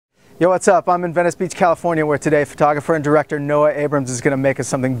Yo, what's up? I'm in Venice Beach, California, where today photographer and director Noah Abrams is going to make us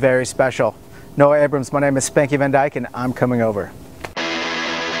something very special. Noah Abrams, my name is Spanky Van Dyke, and I'm coming over.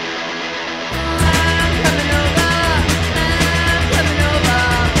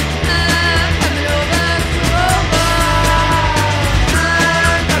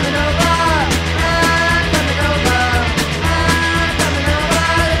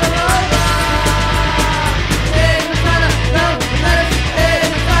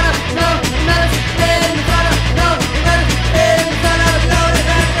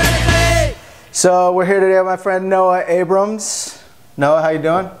 So we're here today with my friend Noah Abrams. Noah, how you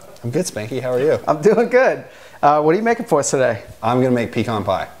doing? I'm good, Spanky. How are you? I'm doing good. What are you making for us today? I'm going to make pecan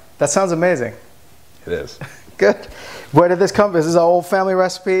pie. That sounds amazing. It is. Good. Where did this come from? Is this an old family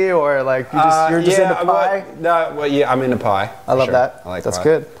recipe, or like you're just into pie? Yeah, I'm into pie. I love that. I like That's pie.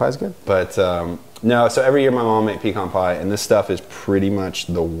 good. Pie's good. But no, so every year my mom makes pecan pie, and this stuff is pretty much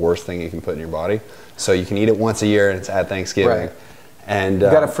the worst thing you can put in your body. So you can eat it once a year, and it's at Thanksgiving. Right. And you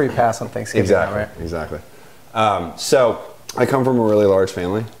got a free pass on Thanksgiving. Exactly. Right? Exactly. So I come from a really large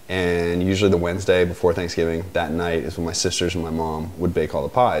family, and usually the Wednesday before Thanksgiving, that night is when my sisters and my mom would bake all the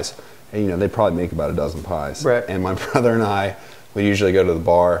pies. And, you know, they'd probably make about a dozen pies. Right. And my brother and I would usually go to the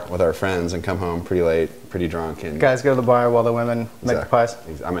bar with our friends and come home pretty late, pretty drunk. And guys go to the bar while the women make the pies.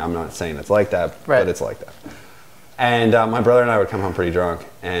 I mean, I'm not saying it's like that, right, but it's like that. And my brother and I would come home pretty drunk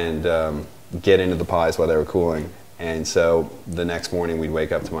and get into the pies while they were cooling. And so the next morning we'd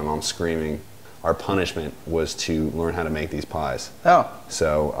wake up to my mom screaming. Our punishment was to learn how to make these pies. Oh.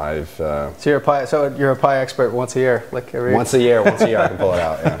 So I've... so you're a pie expert once a year? Like every... Once a year I can pull it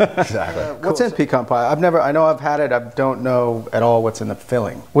out, yeah, exactly. What's in pecan pie? I know I've had it, I don't know at all what's in the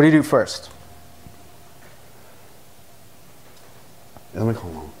filling. What do you do first? Let me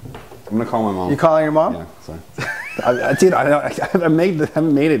call mom. I'm gonna call my mom. You calling your mom? Yeah, sorry. Dude, I haven't made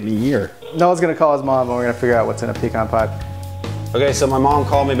it in a year. Noah's gonna call his mom and we're gonna figure out what's in a pecan pie. Okay, so my mom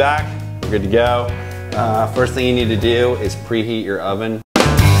called me back. We're good to go. First thing you need to do is preheat your oven.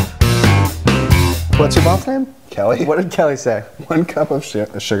 What's your mom's name? Kelly. What did Kelly say? 1 cup of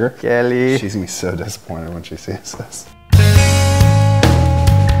sugar. Kelly. She's gonna be so disappointed when she sees this.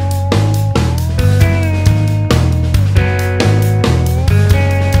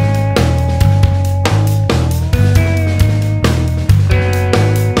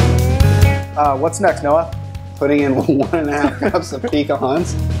 What's next, Noah? Putting in 1.5 cups of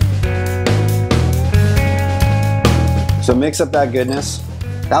pecans. So mix up that goodness.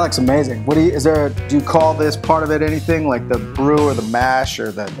 That looks amazing. What do you call this part of it anything? Like the brew or the mash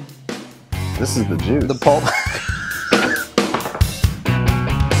or the... This is the juice. The pulp.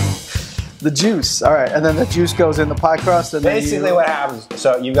 The juice. All right, and then the juice goes in the pie crust and basically what happens,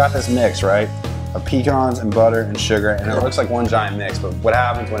 so you've got this mix, right? Of pecans and butter and sugar, and it looks like one giant mix, but what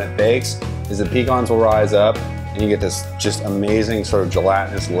happens when it bakes is the pecans will rise up and you get this just amazing sort of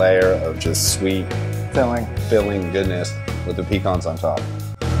gelatinous layer of just sweet filling goodness with the pecans on top.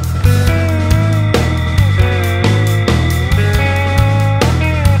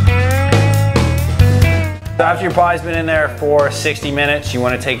 So after your pie's been in there for 60 minutes, you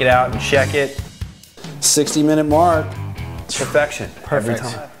want to take it out and check it. 60-minute mark. Perfection. Perfect.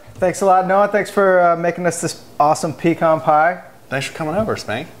 Every time. Thanks a lot, Noah. Thanks for making us this awesome pecan pie. Thanks for coming over,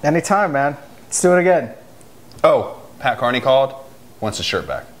 Spank. Anytime, man. Let's do it again. Oh, Pat Carney called. Wants his shirt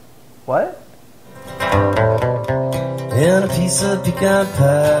back. What? And a piece of pecan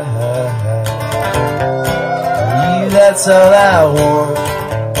pie. For you, that's all I want.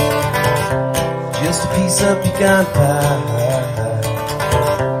 Just a piece of pecan pie.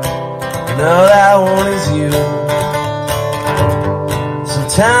 And all I want is you.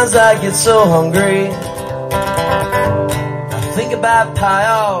 Sometimes I get so hungry, I think about pie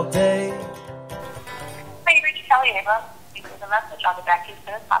all day. Hi, you reached Kelly Abrams. Leave a message. I'll get back to you as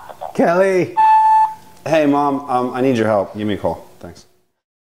soon as possible. Kelly. Hey, Mom, I need your help. Give me a call. Thanks.